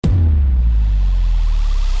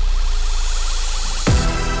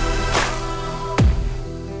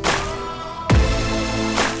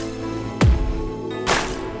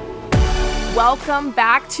Welcome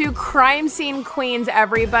back to Crime Scene Queens,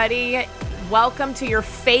 everybody. Welcome to your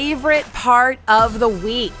favorite part of the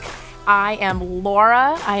week. I am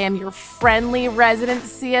Laura. I am your friendly resident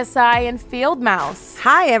CSI and field mouse.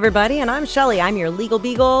 Hi, everybody, and I'm Shelly. I'm your legal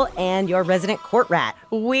beagle and your resident court rat.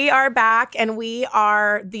 We are back, and we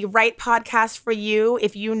are the right podcast for you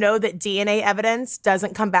if you know that DNA evidence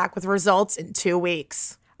doesn't come back with results in 2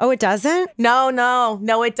 weeks. Oh, it doesn't? No,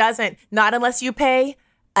 it doesn't. Not unless you pay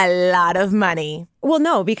a lot of money. Well,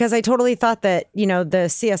 no, because I totally thought that, the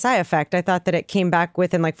CSI effect, I thought that it came back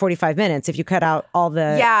within like 45 minutes. If you cut out all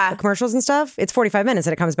the commercials and stuff, it's 45 minutes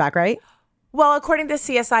that it comes back, right? Well, according to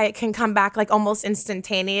CSI, it can come back like almost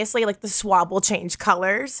instantaneously, like the swab will change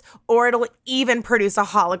colors, or it'll even produce a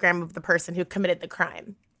hologram of the person who committed the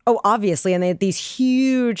crime. Oh, obviously. And they these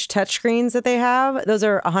huge touchscreens that they have, those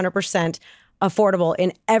are 100% affordable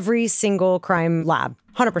in every single crime lab.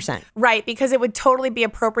 100%. Right, because it would totally be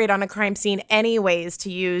appropriate on a crime scene anyways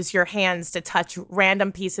to use your hands to touch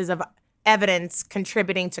random pieces of evidence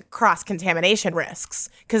contributing to cross-contamination risks,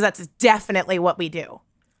 because that's definitely what we do.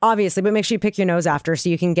 Obviously, but make sure you pick your nose after so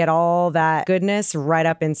you can get all that goodness right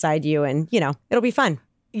up inside you and, it'll be fun.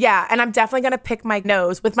 Yeah, and I'm definitely going to pick my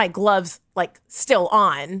nose with my gloves, like, still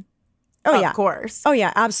on. Oh, of course. Oh,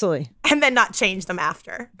 yeah, absolutely. And then not change them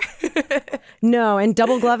after. No, and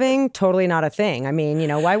double gloving, totally not a thing. I mean,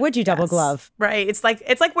 why would you double glove? Right. It's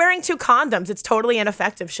like wearing 2 condoms. It's totally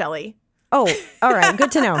ineffective, Shelly. Oh, all right.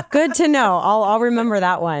 Good to know. Good to know. I'll remember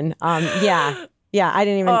that one. Yeah, I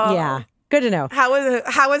didn't even, good to know.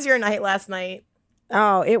 How was your night last night?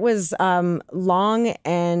 Oh, it was long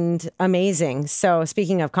and amazing. So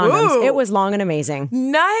speaking of condoms, It was long and amazing.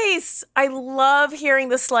 Nice. I love hearing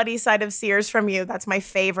the slutty side of Sears from you. That's my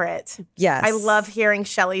favorite. Yes. I love hearing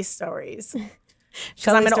Shelly's stories.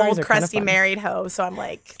 Because I'm an old, crusty married hoe. So I'm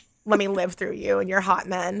like, let me live through you and your hot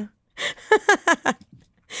men.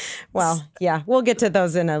 Well, yeah, we'll get to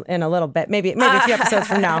those in a little bit. Maybe a few episodes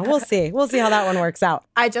from now. We'll see. We'll see how that one works out.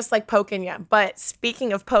 I just like poking you. But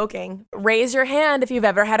speaking of poking, raise your hand if you've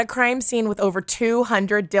ever had a crime scene with over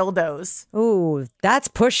 200 dildos. Ooh, that's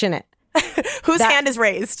pushing it. Whose hand is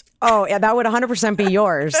raised? Oh, yeah, that would 100% be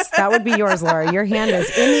yours. That would be yours, Laura. Your hand is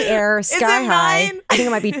in the air, sky high. Mine? I think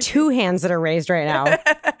it might be 2 hands that are raised right now.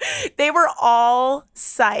 They were all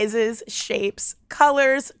sizes, shapes,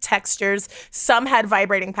 colors, textures. Some had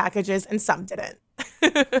vibrating packages and some didn't.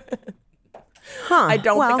 I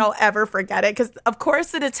don't think I'll ever forget it because, of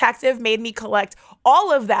course, the detective made me collect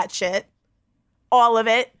all of that shit, all of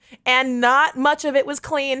it, and not much of it was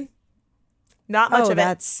clean. Not much of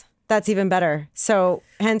it. That's even better. So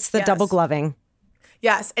hence the double gloving.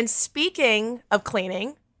 Yes. And speaking of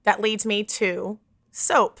cleaning, that leads me to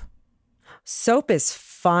soap. Soap is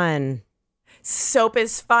fun. Soap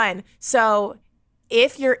is fun. So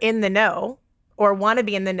if you're in the know or want to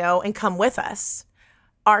be in the know and come with us,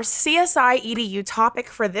 our CSI EDU topic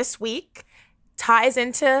for this week ties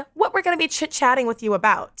into what we're going to be chit-chatting with you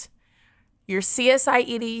about. Your CSI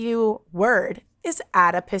EDU word is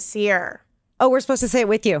adipocere. Oh, we're supposed to say it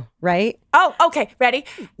with you, right? Oh, okay. Ready?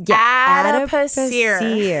 Yeah,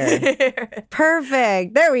 adipocere.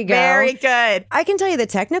 Perfect. There we go. Very good. I can tell you the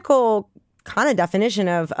technical kind of definition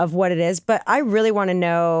of what it is, but I really want to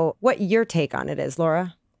know what your take on it is,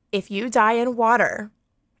 Laura. If you die in water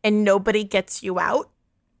and nobody gets you out,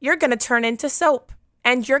 you're going to turn into soap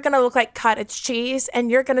and you're going to look like cottage cheese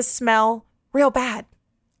and you're going to smell real bad.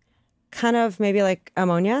 Kind of maybe like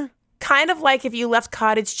ammonia? Kind of like if you left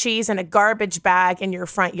cottage cheese in a garbage bag in your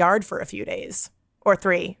front yard for a few days or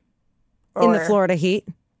 3. In the Florida heat?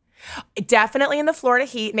 Definitely in the Florida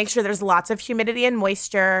heat. Make sure there's lots of humidity and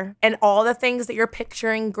moisture and all the things that you're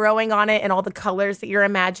picturing growing on it and all the colors that you're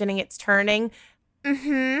imagining it's turning.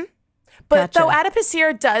 Mm-hmm. But though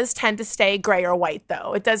adipocere does tend to stay gray or white,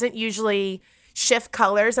 though. It doesn't usually shift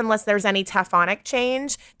colors unless there's any taphonic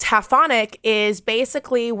change. Taphonic is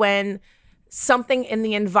basically when something in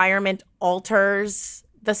the environment alters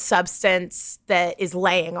the substance that is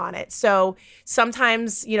laying on it. So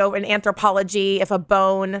sometimes, in anthropology, if a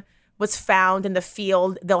bone was found in the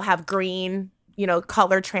field, they'll have green,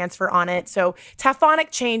 color transfer on it. So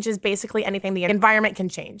taphonic change is basically anything the environment can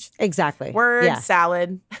change. Exactly. Word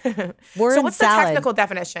salad. Word So what's salad. The technical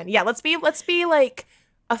definition? Yeah, let's be like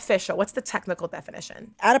official. What's the technical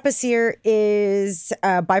definition? Adipocere is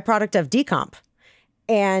a byproduct of decomp.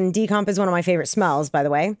 And decomp is one of my favorite smells, by the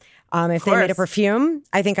way. If they made a perfume,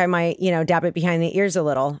 I think I might, dab it behind the ears a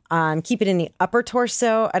little. Keep it in the upper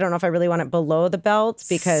torso. I don't know if I really want it below the belt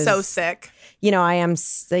because so sick. I am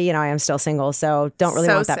still single, so don't really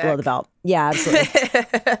want that below the belt. Yeah, absolutely.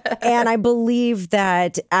 And I believe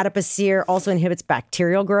that adipocere also inhibits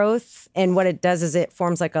bacterial growth. And what it does is it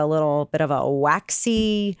forms like a little bit of a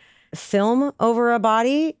waxy film over a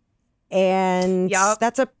body. And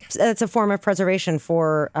that's a form of preservation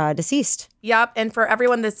for deceased. Yep. And for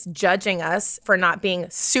everyone that's judging us for not being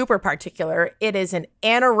super particular, it is an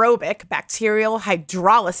anaerobic bacterial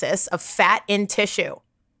hydrolysis of fat in tissue.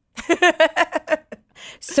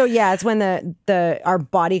 So it's when our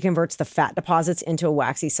body converts the fat deposits into a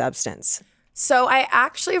waxy substance. So I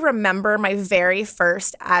actually remember my very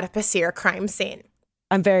first adipocere crime scene.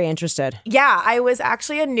 I'm very interested. Yeah, I was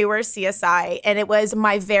actually a newer CSI, and it was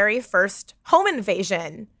my very first home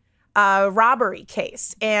invasion robbery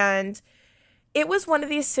case. And it was one of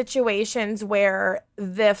these situations where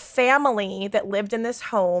the family that lived in this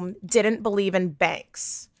home didn't believe in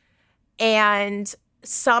banks. And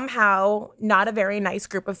somehow, not a very nice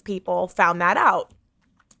group of people found that out.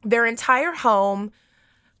 Their entire home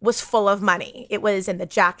was full of money. It was in the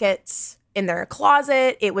jackets, in their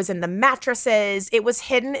closet, it was in the mattresses, it was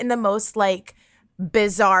hidden in the most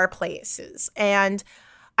bizarre places. And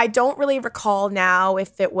I don't really recall now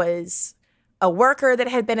if it was a worker that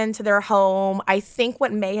had been into their home. I think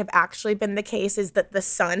what may have actually been the case is that the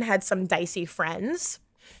son had some dicey friends.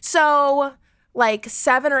 So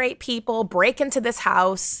 7 or 8 people break into this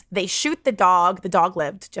house. They shoot the dog. The dog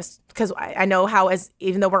lived, just because I know how,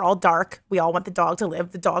 even though we're all dark, we all want the dog to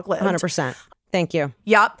live. The dog lived. 100%. Thank you.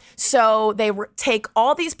 Yep. So they take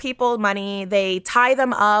all these people money, they tie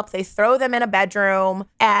them up, they throw them in a bedroom,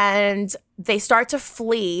 and they start to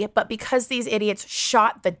flee. But because these idiots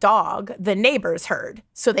shot the dog, the neighbors heard.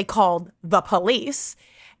 So they called the police.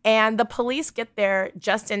 And the police get there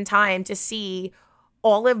just in time to see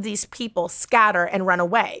all of these people scatter and run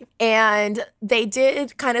away. And they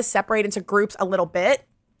did kind of separate into groups a little bit.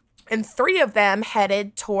 And 3 of them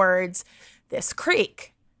headed towards this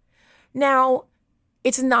creek. Now,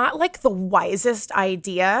 it's not the wisest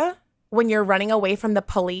idea when you're running away from the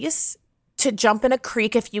police to jump in a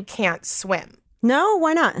creek if you can't swim. No,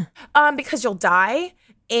 why not? Because you'll die.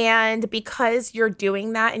 And because you're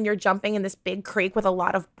doing that and you're jumping in this big creek with a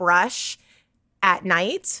lot of brush at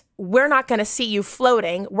night, we're not going to see you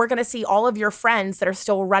floating. We're going to see all of your friends that are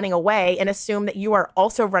still running away and assume that you are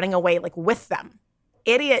also running away with them.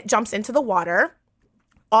 Idiot jumps into the water.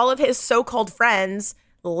 All of his so-called friends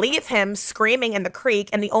leave him screaming in the creek.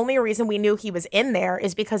 And the only reason we knew he was in there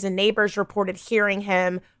is because the neighbors reported hearing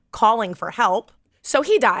him calling for help. So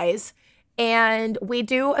he dies, and we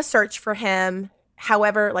do a search for him.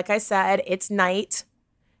 However, like I said, it's night.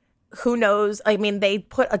 Who knows? I mean, they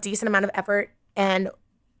put a decent amount of effort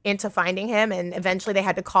into finding him, and eventually they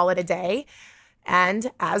had to call it a day.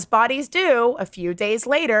 And as bodies do, a few days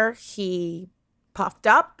later, he puffed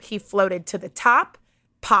up, he floated to the top,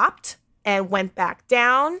 popped, and went back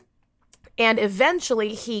down. And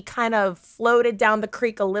eventually he kind of floated down the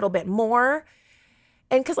creek a little bit more.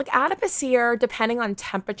 And because adipocere, depending on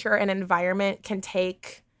temperature and environment, can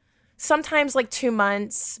take sometimes 2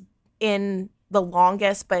 months in the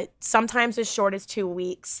longest, but sometimes as short as 2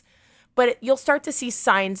 weeks. But you'll start to see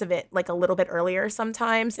signs of it a little bit earlier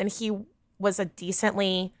sometimes. And he was a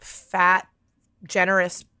decently fat,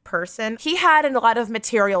 generous person. He had a lot of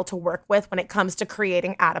material to work with when it comes to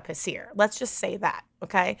creating adipocere. Let's just say that,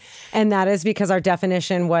 okay? And that is because our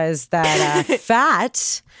definition was that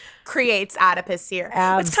fat creates adipocere.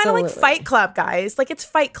 Absolutely. It's kind of like Fight Club, guys. It's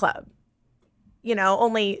Fight Club,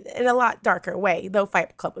 only in a lot darker way, though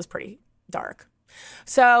Fight Club was pretty dark.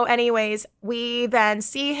 So anyways, we then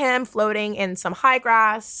see him floating in some high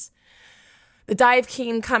grass. The dive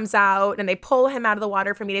team comes out and they pull him out of the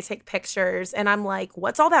water for me to take pictures. And I'm like,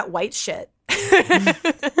 what's all that white shit?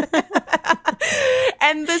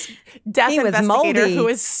 And this death investigator who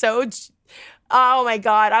is so, oh my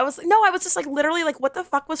God. I was just literally what the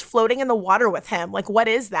fuck was floating in the water with him? What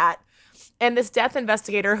is that? And this death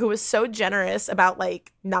investigator who was so generous about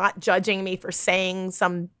not judging me for saying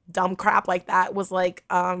some dumb crap like that was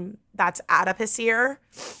that's adipocere.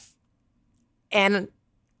 And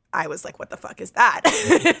I was like, what the fuck is that?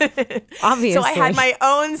 Obviously. So I had my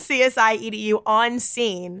own CSI EDU on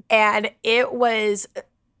scene, and it was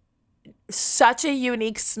such a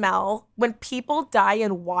unique smell. When people die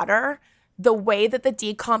in water, the way that the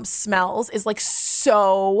decomp smells is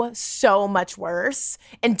so much worse.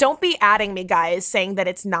 And don't be adding me, guys, saying that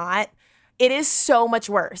it's not. It is so much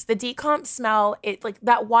worse. The decomp smell, it like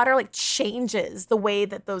that water like changes the way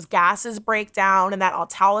that those gases break down and that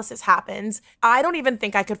autolysis happens. I don't even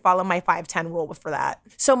think I could follow my 5-10 rule for that.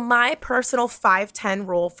 So my personal 5-10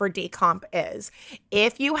 rule for decomp is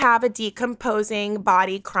if you have a decomposing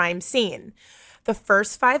body crime scene, the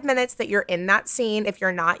first 5 minutes that you're in that scene, if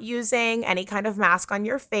you're not using any kind of mask on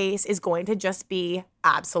your face, is going to just be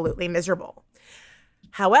absolutely miserable.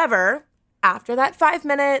 However, after that 5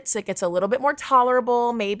 minutes, it gets a little bit more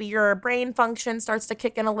tolerable. Maybe your brain function starts to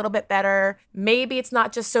kick in a little bit better. Maybe it's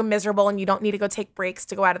not just so miserable and you don't need to go take breaks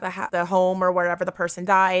to go out of the home or wherever the person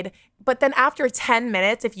died. But then after 10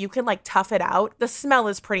 minutes, if you can like tough it out, the smell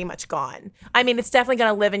is pretty much gone. I mean, it's definitely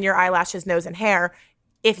going to live in your eyelashes, nose, and hair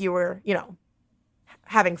if you were,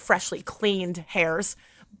 having freshly cleaned hairs.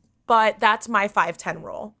 But that's my 5-10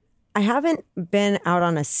 rule. I haven't been out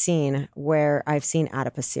on a scene where I've seen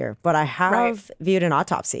adipocere, but I have viewed an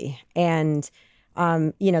autopsy. And,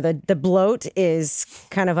 the bloat is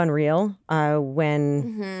kind of unreal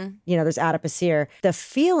when, there's adipocere. The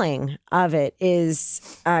feeling of it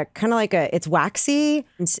is kind of like it's waxy.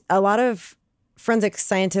 A lot of forensic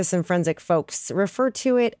scientists and forensic folks refer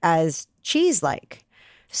to it as cheese-like.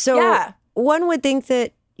 So one would think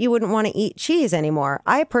that you wouldn't want to eat cheese anymore.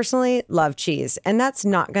 I personally love cheese, and that's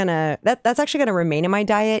actually gonna remain in my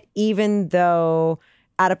diet, even though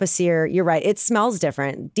adipocere, you're right, it smells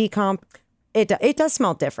different. Decomp, it does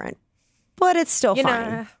smell different, but it's still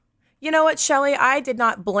fine. You know what, Shelly? I did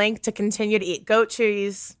not blink to continue to eat goat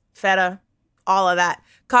cheese, feta, all of that.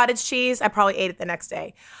 Cottage cheese, I probably ate it the next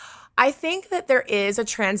day. I think that there is a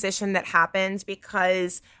transition that happens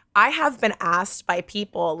because I have been asked by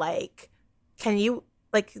people like,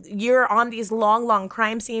 you're on these long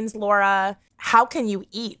crime scenes, Laura. How can you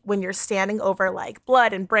eat when you're standing over like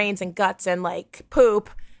blood and brains and guts and like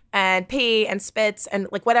poop and pee and spits and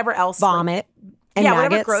like whatever else? Vomit and maggots.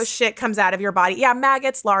 Whatever gross shit comes out of your body. Yeah,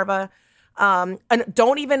 maggots, larvae. And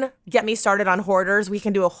don't even get me started on hoarders. We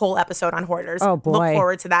can do a whole episode on hoarders. Oh boy. Look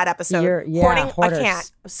forward to that episode. Hoarding, hoarders. I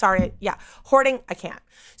can't. Sorry. Yeah. Hoarding, I can't.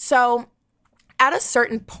 So at a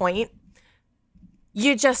certain point,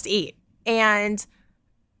 you just eat. And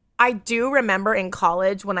I do remember in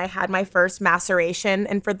college when I had my first maceration,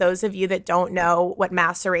 and for those of you that don't know what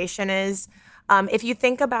maceration is, if you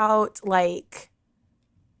think about like,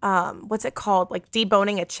 what's it called? Like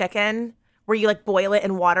deboning a chicken, where you like boil it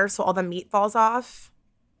in water so all the meat falls off.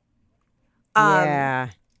 Yeah,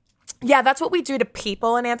 that's what we do to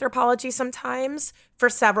people in anthropology sometimes for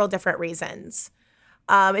several different reasons.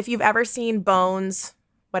 If you've ever seen Bones,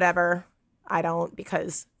 whatever, I don't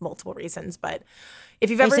because multiple reasons, but if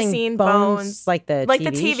you've ever seen Bones, like the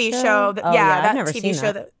TV show, that I've TV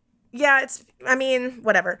show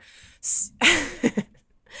whatever.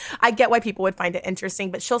 I get why people would find it interesting,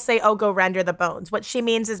 but she'll say, "Oh, go render the bones." What she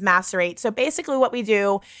means is macerate. So basically what we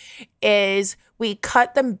do is we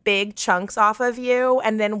cut the big chunks off of you,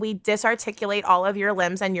 and then we disarticulate all of your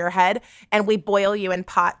limbs and your head, and we boil you in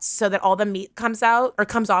pots so that all the meat comes out or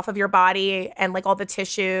comes off of your body, and like all the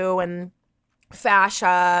tissue and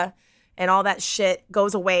fascia and all that shit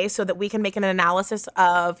goes away so that we can make an analysis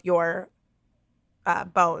of your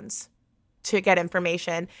bones to get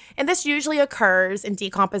information. And this usually occurs in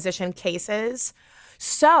decomposition cases.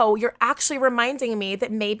 So you're actually reminding me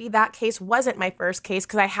that maybe that case wasn't my first case,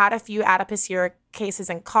 because I had a few adipocere cases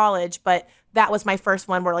in college, but that was my first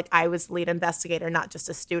one where like I was lead investigator, not just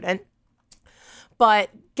a student.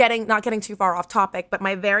 But not getting too far off topic, but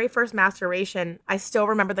my very first maceration, I still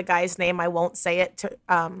remember the guy's name. I won't say it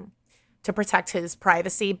to protect his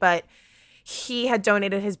privacy, but he had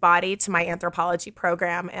donated his body to my anthropology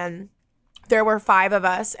program, and there were 5 of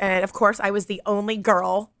us, and of course I was the only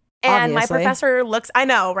girl. And obviously. My professor I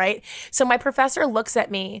know, right? So my professor looks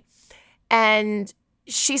at me and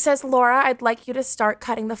she says, "Laura, I'd like you to start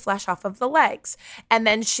cutting the flesh off of the legs." And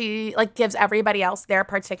then she like gives everybody else their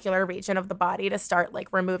particular region of the body to start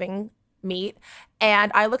like removing meat.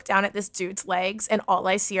 And I look down at this dude's legs, and all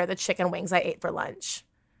I see are the chicken wings I ate for lunch.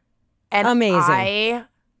 And amazing. I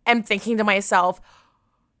am thinking to myself,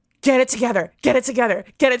 get it together,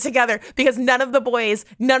 because none of the boys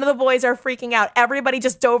are freaking out. Everybody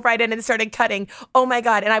just dove right in and started cutting. Oh my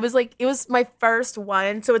God. And I was like, it was my first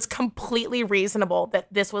one. So it's completely reasonable that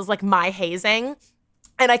this was like my hazing.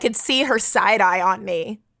 And I could see her side eye on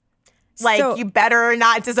me. Like, so, you better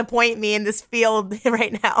not disappoint me in this field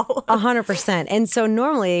right now. 100%. And so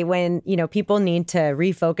normally when, people need to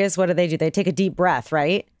refocus, what do? They take a deep breath,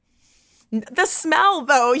 right? The smell,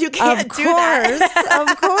 though, you can't do that.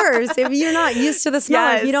 Of course. If you're not used to the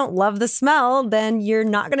smell, if you don't love the smell, then you're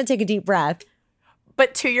not going to take a deep breath.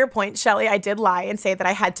 But to your point, Shelly, I did lie and say that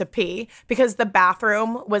I had to pee because the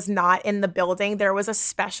bathroom was not in the building. There was a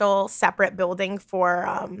special separate building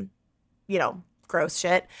for, gross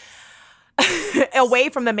shit away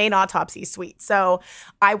from the main autopsy suite. So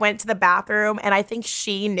I went to the bathroom and I think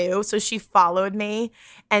she knew. So she followed me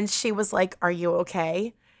and she was like, "Are you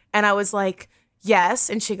okay?" And I was like, "Yes."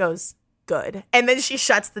 And she goes, "Good." And then she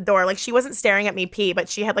shuts the door. Like she wasn't staring at me pee, but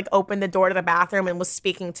she had like opened the door to the bathroom and was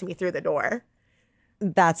speaking to me through the door.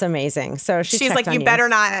 That's amazing. So she's like, you better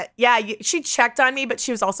not. Yeah, she checked on me, but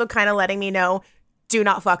she was also kind of letting me know, do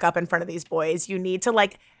not fuck up in front of these boys. You need to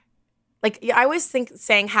like I always think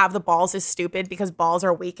saying have the balls is stupid because balls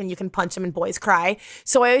are weak and you can punch them and boys cry.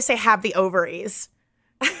 So I always say have the ovaries.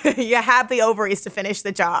 You have the ovaries to finish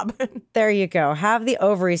the job. There you go. Have the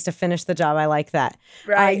ovaries to finish the job. I like that.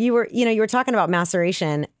 Right. You were talking about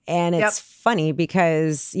maceration, and it's funny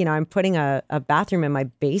because, I'm putting a bathroom in my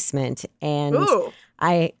basement, and Ooh.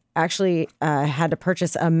 I actually had to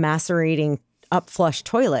purchase a macerating upflush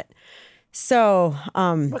toilet. So,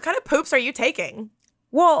 what kind of poops are you taking?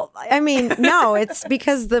 Well, I mean, no, it's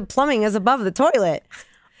because the plumbing is above the toilet.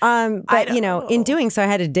 But in doing so, I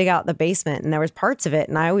had to dig out the basement, and there was parts of it.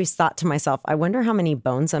 And I always thought to myself, I wonder how many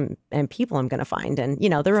bones and people I'm going to find, and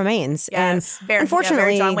the remains. Yes, and very, unfortunately,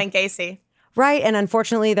 very John Wayne Gacy. Right, and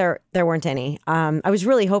unfortunately, there weren't any. I was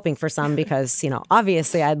really hoping for some because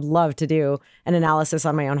obviously, I'd love to do an analysis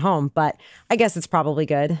on my own home, but I guess it's probably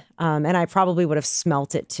good, and I probably would have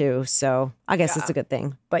smelt it too. So I guess it's a good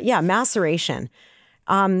thing. But yeah, maceration.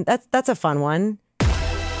 That's a fun one.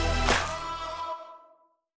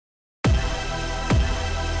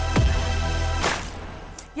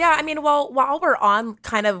 Yeah, I mean, well, while we're on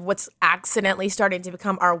kind of what's accidentally starting to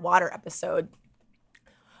become our water episode,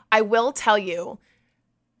 I will tell you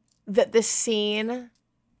that the scene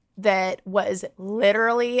that was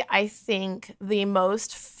literally, I think, the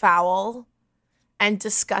most foul and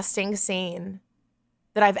disgusting scene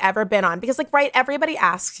that I've ever been on. Because, everybody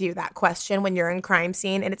asks you that question when you're in crime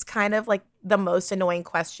scene, and it's kind of like the most annoying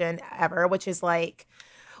question ever, which is like,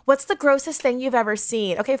 what's the grossest thing you've ever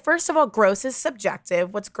seen? Okay, first of all, gross is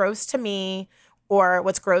subjective. What's gross to me or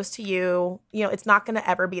what's gross to you, it's not going to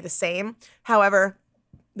ever be the same. However,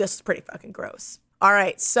 this is pretty fucking gross. All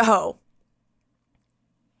right, so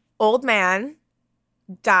old man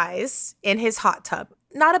dies in his hot tub.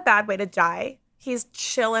 Not a bad way to die. He's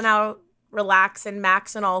chilling out, relaxing,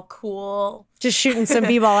 maxing, all cool. Just shooting some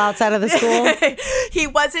b-ball outside of the school. He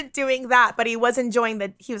wasn't doing that, but he was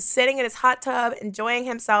he was sitting in his hot tub, enjoying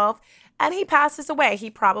himself, and he passes away. He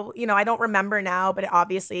probably, I don't remember now, but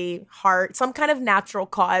obviously some kind of natural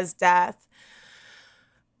cause death.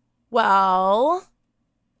 Well,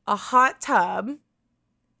 a hot tub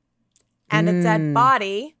and a dead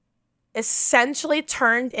body essentially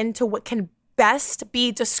turned into what can best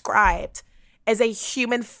be described as a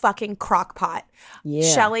human fucking crock pot. Yeah.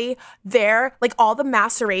 Shelly, all the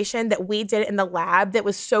maceration that we did in the lab that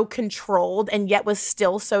was so controlled and yet was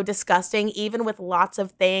still so disgusting, even with lots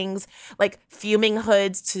of things like fuming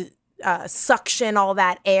hoods to suction all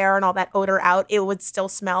that air and all that odor out, it would still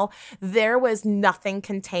smell. There was nothing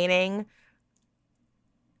containing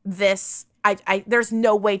this. There's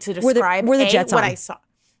no way to describe were the jets what on? I saw.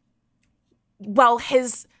 Well,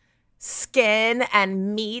 his skin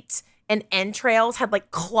and meat and entrails had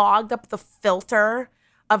clogged up the filter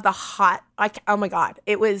of the hot. Oh my God,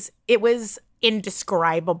 it was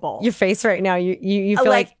indescribable. Your face right now, you feel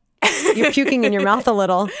like you're puking in your mouth a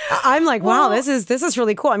little. I'm like, wow, this is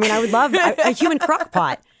really cool. I mean, I would love a human crock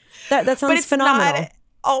pot. That sounds phenomenal.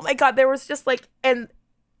 Oh my God, there was just and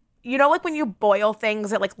when you boil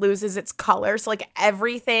things, it loses its color. So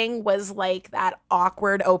everything was that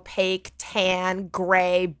awkward, opaque, tan,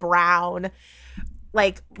 gray, brown,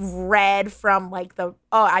 red from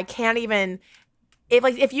I can't even,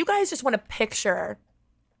 if you guys just want to picture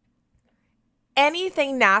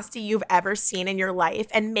anything nasty you've ever seen in your life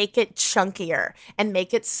and make it chunkier and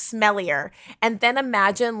make it smellier, and then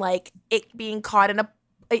imagine it being caught in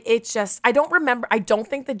it's just, I don't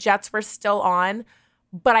think the jets were still on,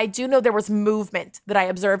 but I do know there was movement that I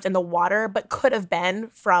observed in the water, but could have been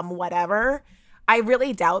from whatever. I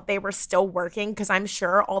really doubt they were still working because I'm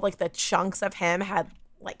sure all the chunks of him had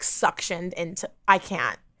suctioned into, I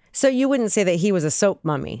can't. So you wouldn't say that he was a soap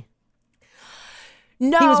mummy?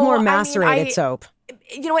 No. He was more macerated soap.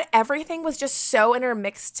 You know what? Everything was just so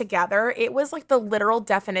intermixed together. It was the literal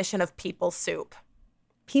definition of people soup.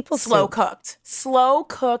 Slow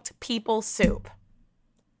cooked people soup.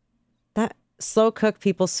 That slow cooked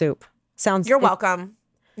people soup sounds. You're welcome.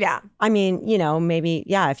 Yeah. I mean, maybe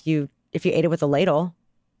if you ate it with a ladle,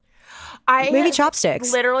 maybe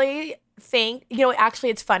chopsticks. Literally think, actually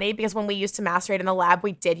it's funny because when we used to masturbate in the lab,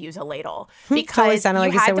 we did use a ladle. Because totally sounded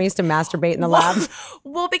like you said we used to masturbate in the lab.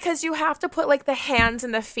 Well, because you have to put like the hands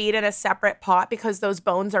and the feet in a separate pot because those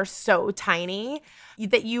bones are so tiny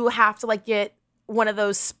that you have to like get one of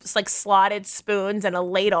those like slotted spoons and a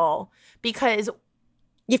ladle because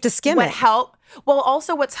you have to skim it.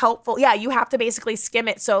 Also what's helpful, you have to basically skim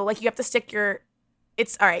it. So like you have to stick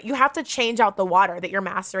it's all right. You have to change out the water that you're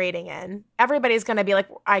macerating in. Everybody's gonna be like,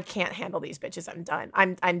 I can't handle these bitches. I'm done.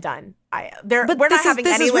 I'm done. We're not having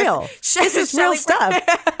any. This is real stuff.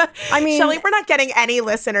 I mean, Shelly, we're not getting any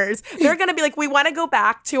listeners. They're gonna be like, we want to go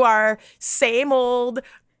back to our same old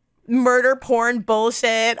murder porn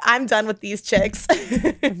bullshit. I'm done with these chicks.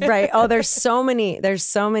 Right. Oh, there's so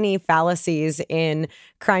many fallacies in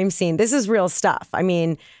crime scene. This is real stuff. I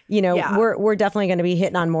mean, we're definitely going to be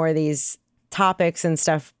hitting on more of these topics and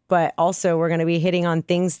stuff, but also we're going to be hitting on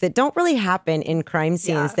things that don't really happen in crime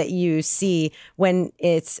scenes that you see when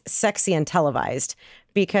it's sexy and televised,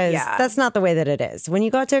 because that's not the way that it is. When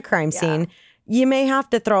you go out to a crime scene, you may have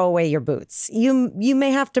to throw away your boots. You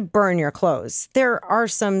may have to burn your clothes. There are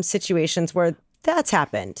some situations where that's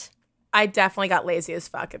happened. I definitely got lazy as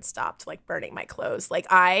fuck and stopped like burning my clothes. Like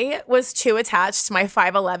I was too attached to my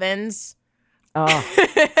 511s. Oh,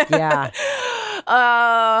 yeah.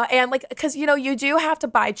 And like, because, you do have to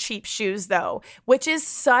buy cheap shoes though, which is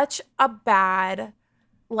such a bad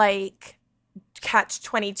like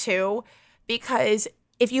catch-22, because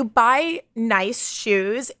if you buy nice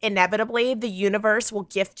shoes, inevitably the universe will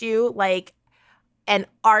gift you like an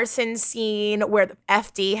arson scene where the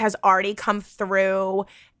FD has already come through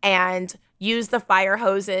and used the fire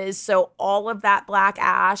hoses. So all of that black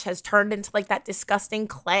ash has turned into like that disgusting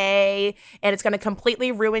clay, and it's going to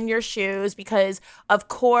completely ruin your shoes because, of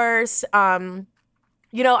course,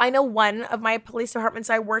 I know one of my police departments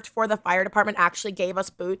I worked for, the fire department, actually gave us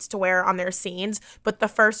boots to wear on their scenes, but the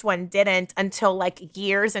first one didn't until like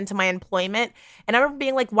years into my employment. And I remember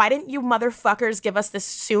being like, why didn't you motherfuckers give us this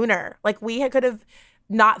sooner? Like we could have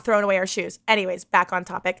not thrown away our shoes. Anyways, back on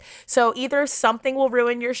topic. So either something will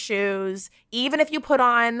ruin your shoes, even if you put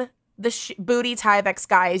on the booty Tyvek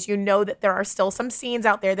guys, you know that there are still some scenes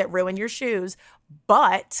out there that ruin your shoes.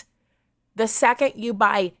 But the second you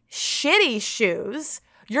buy shitty shoes,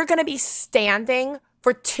 you're going to be standing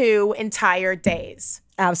for 2 entire days.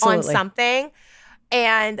 Absolutely. On something.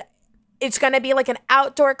 And it's going to be like an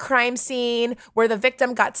outdoor crime scene where the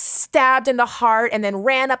victim got stabbed in the heart and then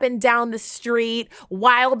ran up and down the street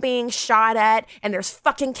while being shot at. And there's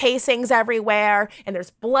fucking casings everywhere. And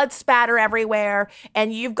there's blood spatter everywhere.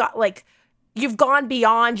 And you've gone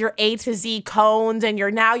beyond your A to Z cones, and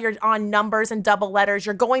you're on numbers and double letters.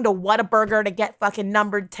 You're going to Whataburger to get fucking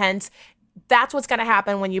numbered tents. That's what's going to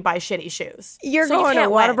happen when you buy shitty shoes. You're going to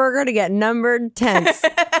Whataburger to get numbered tents.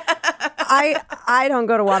 I don't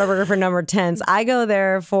go to Whataburger for numbered tents. I go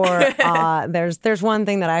there for there's one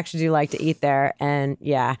thing that I actually do like to eat there, and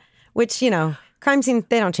which crime scenes,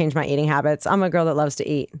 they don't change my eating habits. I'm a girl that loves to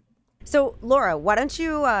eat. So, Laura, why don't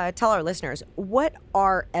you tell our listeners, what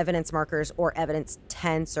are evidence markers or evidence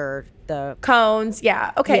tents or the cones?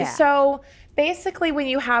 Yeah. Okay. Yeah. So basically, when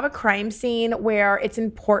you have a crime scene where it's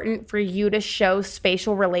important for you to show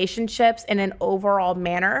spatial relationships in an overall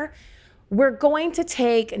manner, we're going to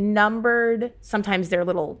take numbered, sometimes they're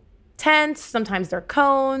little tents, sometimes they're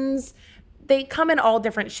cones. They come in all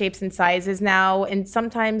different shapes and sizes now, and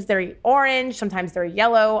sometimes they're orange, sometimes they're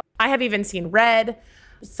yellow. I have even seen red.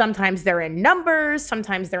 Sometimes they're in numbers,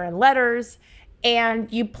 sometimes they're in letters, and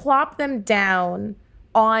you plop them down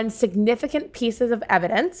on significant pieces of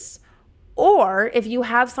evidence. Or if you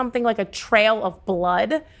have something like a trail of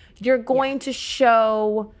blood, you're going to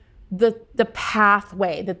show the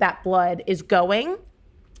pathway that blood is going.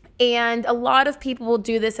 And a lot of people will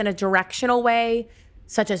do this in a directional way,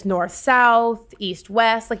 such as north-south,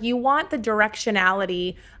 east-west. Like you want the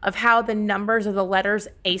directionality of how the numbers or the letters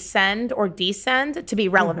ascend or descend to be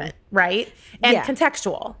relevant, right? And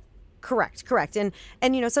contextual. Correct. And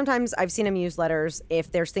sometimes I've seen them use letters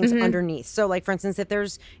if there's things underneath. So like, for instance, if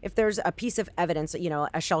there's a piece of evidence,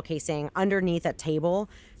 a shell casing underneath a table,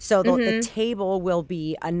 so the table will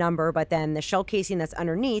be a number, but then the shell casing that's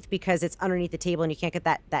underneath, because it's underneath the table and you can't get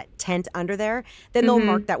that tent under there, then they'll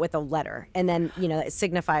mark that with a letter. And then, it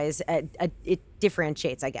signifies, it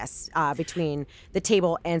differentiates, I guess, between the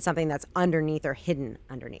table and something that's underneath or hidden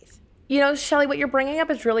underneath. Shelly, what you're bringing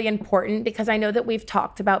up is really important, because I know that we've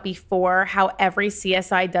talked about before how every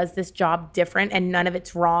CSI does this job different and none of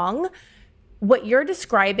it's wrong. What you're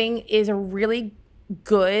describing is a really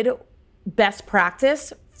good best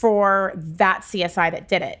practice for that CSI that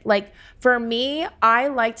did it. Like for me, I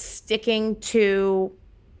liked sticking to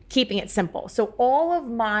keeping it simple. So all of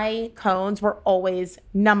my cones were always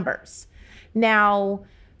numbers. Now,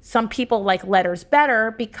 some people like letters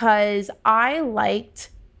better because I liked,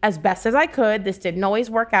 as best as I could, this didn't always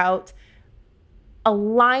work out,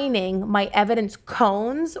 aligning my evidence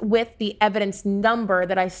cones with the evidence number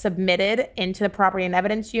that I submitted into the property and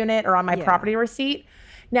evidence unit or on my property receipt.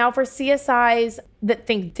 Now, for CSIs that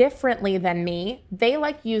think differently than me, they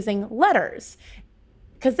like using letters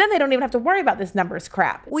because then they don't even have to worry about this numbers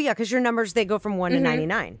crap. Well, yeah, because your numbers, they go from 1 to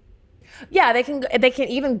 99. Yeah, they can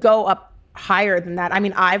even go up higher than that. I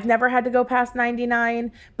mean, I've never had to go past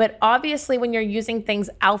 99, but obviously when you're using things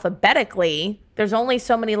alphabetically, there's only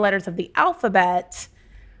so many letters of the alphabet.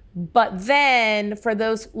 But then for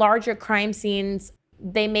those larger crime scenes,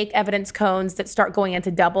 they make evidence cones that start going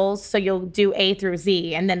into doubles. So you'll do A through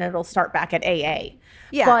Z and then it'll start back at AA.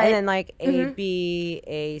 Yeah, but, and then like A, B,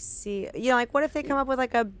 A, C. You know, like what if they come up with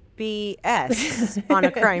like a BS on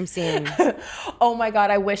a crime scene? Oh my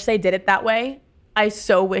God, I wish they did it that way. I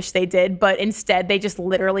so wish they did, but instead they just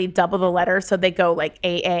literally double the letters, so they go like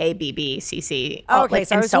AA, BB, CC. Okay, like,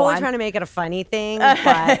 so I was totally trying to make it a funny thing,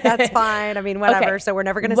 but that's fine. I mean, whatever. Okay. So we're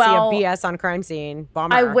never going to see a BS on crime scene.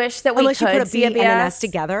 Bummer. I wish that we could see a B and an S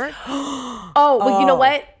together. Well, you know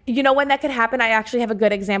what? You know when that could happen? I actually have a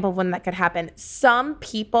good example of when that could happen. Some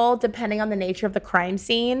people, depending on the nature of the crime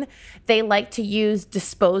scene, they like to use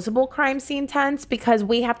disposable crime scene tents because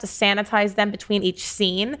we have to sanitize them between each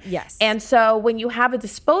scene. Yes. And so when you have a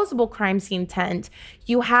disposable crime scene tent,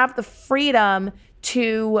 you have the freedom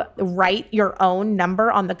to write your own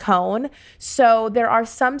number on the cone. So there are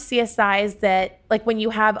some CSIs that, like when you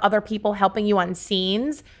have other people helping you on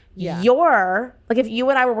scenes, you're, like if you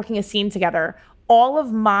and I were working a scene together, all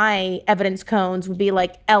of my evidence cones would be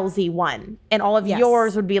like LZ1 and all of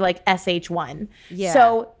yours would be like SH1. Yeah.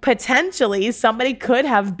 So potentially somebody could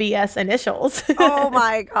have BS initials. Oh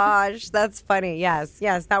my gosh, that's funny. Yes,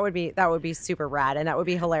 that would be super rad and that would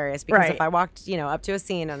be hilarious because if I walked, up to a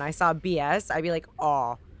scene and I saw BS, I'd be like,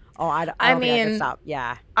 I don't think I could stop.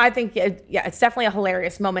 Yeah. I think, it's definitely a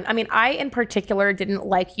hilarious moment. I mean, I in particular didn't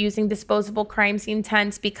like using disposable crime scene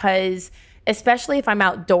tents because especially if I'm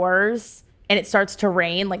outdoors and it starts to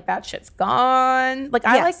rain, like that shit's gone. Like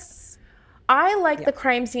I like the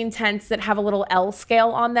crime scene tents that have a little L scale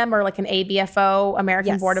on them or like an ABFO,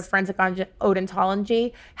 American Board of Forensic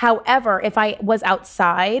Odontology. However, if I was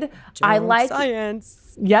outside, I like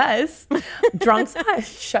science. Yes. Drunk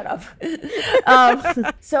science. Shut up.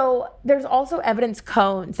 So there's also evidence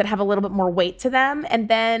cones that have a little bit more weight to them. And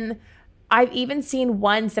then I've even seen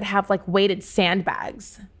ones that have like weighted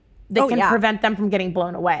sandbags that can prevent them from getting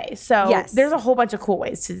blown away. So there's a whole bunch of cool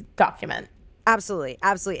ways to document. Absolutely.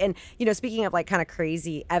 And, speaking of like kind of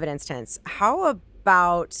crazy evidence tents, how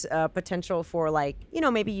about potential for like,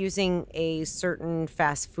 maybe using a certain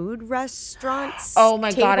fast food restaurant's Oh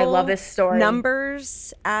my God, I love this story.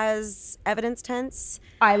 numbers as evidence tents?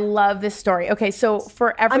 I love this story. Okay, so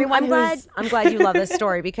for everyone I'm glad you love this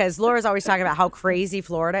story because Laura's always talking about how crazy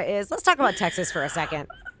Florida is. Let's talk about Texas for a second.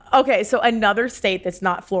 Okay, so another state that's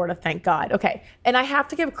not Florida, thank God. Okay, and I have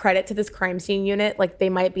to give credit to this crime scene unit. Like, they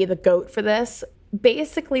might be the GOAT for this.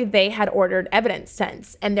 Basically, they had ordered evidence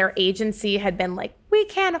tents, and their agency had been like, we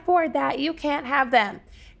can't afford that. You can't have them.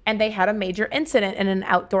 And they had a major incident in an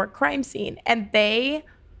outdoor crime scene. And they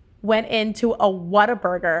went into a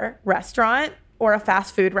Whataburger restaurant or a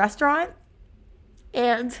fast food restaurant.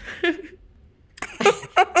 And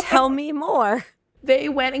tell me more. They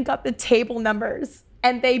went and got the table numbers.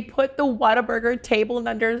 And they put the Whataburger table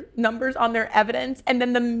numbers on their evidence, and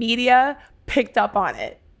then the media picked up on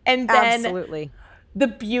it. And then absolutely, the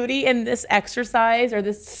beauty in this exercise or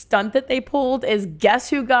this stunt that they pulled is guess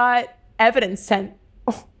who got evidence sent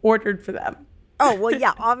ordered for them? Oh, well,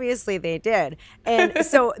 yeah, obviously they did. And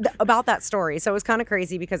so about that story, so it was kind of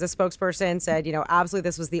crazy because a spokesperson said, absolutely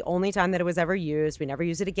this was the only time that it was ever used. We never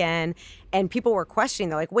use it again. And people were questioning.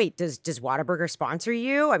 They're like, wait, does Whataburger sponsor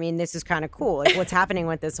you? I mean, this is kind of cool. Like what's happening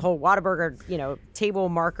with this whole Whataburger, table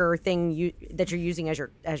marker thing that you're using as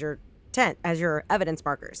your tent, as your evidence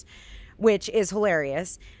markers, which is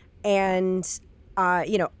hilarious. And,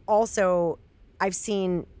 also I've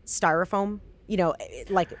seen styrofoam,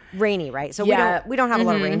 like rainy, right? So we don't have a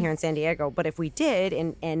lot of rain here in San Diego, but if we did,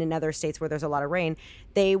 and in other states where there's a lot of rain,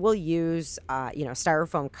 they will use,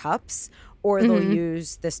 styrofoam cups, or they'll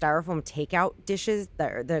use the styrofoam takeout dishes,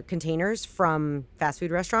 the containers from fast food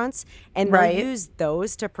restaurants, and they'll use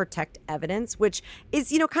those to protect evidence, which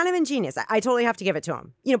is, kind of ingenious. I totally have to give it to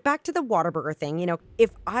them. Back to the Whataburger thing,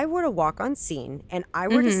 if I were to walk on scene and I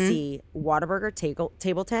were to see Whataburger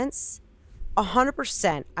table tents,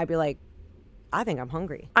 100%, I'd be like, I think I'm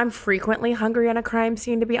hungry. I'm frequently hungry on a crime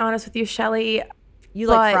scene, to be honest with you, Shelly. You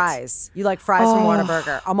like fries. You like fries from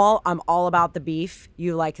Whataburger. I'm all about the beef.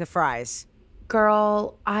 You like the fries.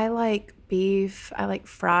 Girl, I like beef. I like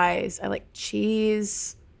fries. I like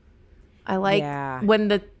cheese. I like when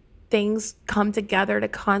the things come together to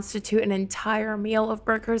constitute an entire meal of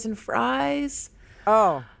burgers and fries.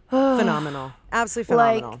 Oh, phenomenal. Absolutely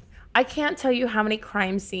phenomenal. Like, I can't tell you how many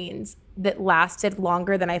crime scenes that lasted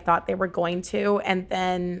longer than I thought they were going to. And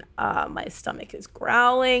then my stomach is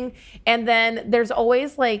growling. And then there's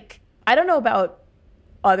always like, I don't know about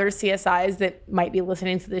other CSIs that might be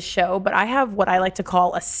listening to this show, but I have what I like to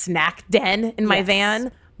call a snack den in my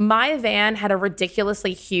van. My van had a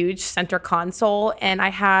ridiculously huge center console, and I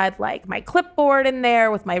had like my clipboard in there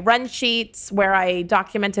with my run sheets where I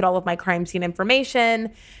documented all of my crime scene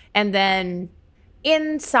information. And then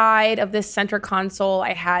inside of this center console,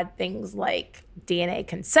 I had things like DNA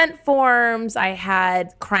consent forms. I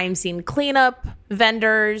had crime scene cleanup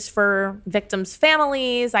vendors for victims'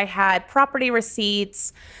 families. I had property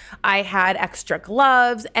receipts. I had extra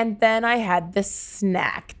gloves. And then I had the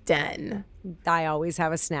snack den. I always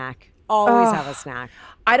have a snack. Always have a snack.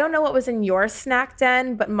 I don't know what was in your snack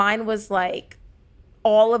den, but mine was like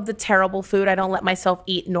all of the terrible food I don't let myself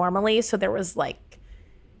eat normally. So there was like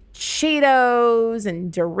Cheetos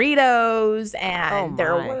and Doritos, and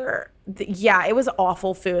there were, it was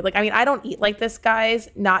awful food. Like, I mean, I don't eat like this, guys,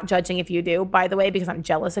 not judging if you do, by the way, because I'm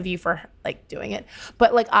jealous of you for like doing it.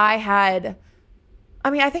 But like I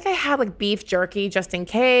think I had like beef jerky just in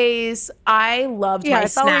case. I loved my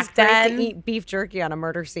snack den. Great to eat beef jerky on a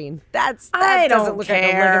murder scene. That doesn't look like a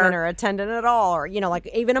ligament or a tendon at all, or like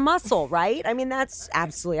even a muscle, right? I mean, that's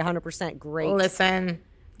absolutely 100% great. Listen,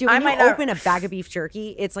 dude, when you open a bag of beef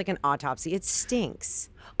jerky, it's like an autopsy. It stinks.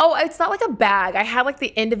 Oh, it's not like a bag. I had like the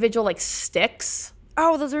individual like sticks.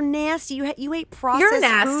 Oh, those are nasty. You ate processed You're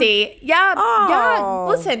nasty. Food? Yeah.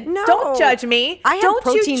 Listen, don't judge me. Don't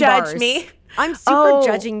you judge me. I'm super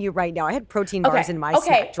judging you right now. I had protein bars in my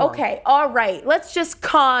snack drawer. Okay, all right. Let's just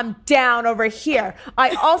calm down over here. I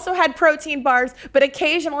also had protein bars, but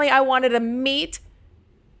occasionally I wanted a meat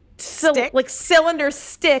cylinder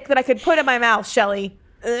stick that I could put in my mouth, Shelly.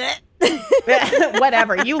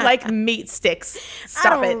 Whatever. You like meat sticks.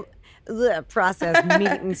 Stop it. Processed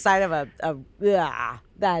meat inside of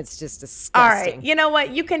that's just disgusting. All right. You know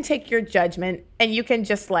what? You can take your judgment and you can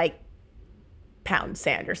just like pound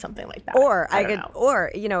sand or something like that.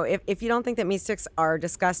 Or if you don't think that meat sticks are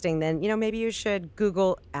disgusting, then maybe you should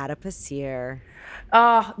Google adipocere.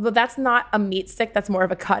 Well, that's not a meat stick. That's more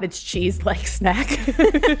of a cottage cheese like snack.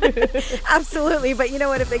 Absolutely, but you know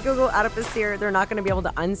what? If they Google adipocere, they're not going to be able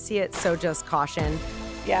to unsee it. So just caution.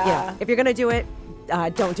 Yeah. If you're going to do it,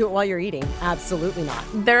 don't do it while you're eating. Absolutely not.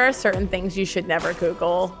 There are certain things you should never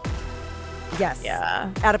Google. Yes. Yeah.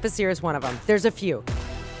 Adipocere is one of them. There's a few.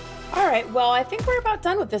 All right. Well, I think we're about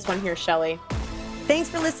done with this one here, Shelly. Thanks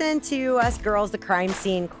for listening to us girls, the crime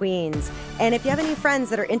scene queens. And if you have any friends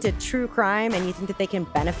that are into true crime and you think that they can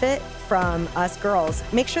benefit from us girls,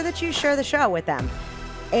 make sure that you share the show with them.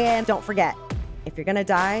 And don't forget, if you're going to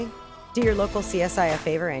die, do your local CSI a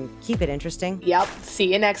favor and keep it interesting. Yep.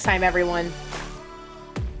 See you next time, everyone.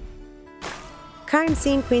 Crime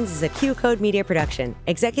Scene Queens is a Q Code Media production.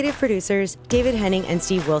 Executive producers, David Henning and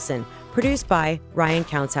Steve Wilson. Produced by Ryan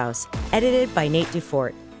Countshouse. Edited by Nate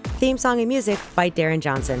Dufort. Theme song and music by Darren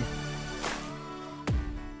Johnson.